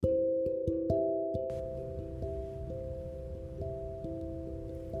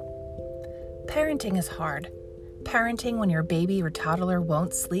Parenting is hard. Parenting when your baby or toddler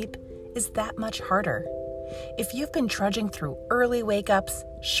won't sleep is that much harder. If you've been trudging through early wake-ups,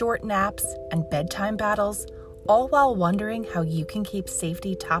 short naps, and bedtime battles, all while wondering how you can keep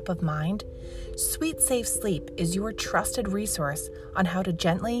safety top of mind, Sweet Safe Sleep is your trusted resource on how to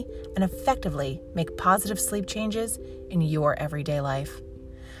gently and effectively make positive sleep changes in your everyday life.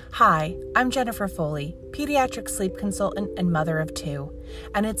 Hi, I'm Jennifer Foley, pediatric sleep consultant and mother of two,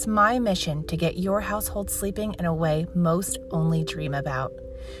 and it's my mission to get your household sleeping in a way most only dream about.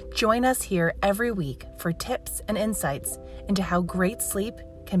 Join us here every week for tips and insights into how great sleep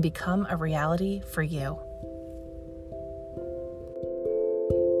can become a reality for you.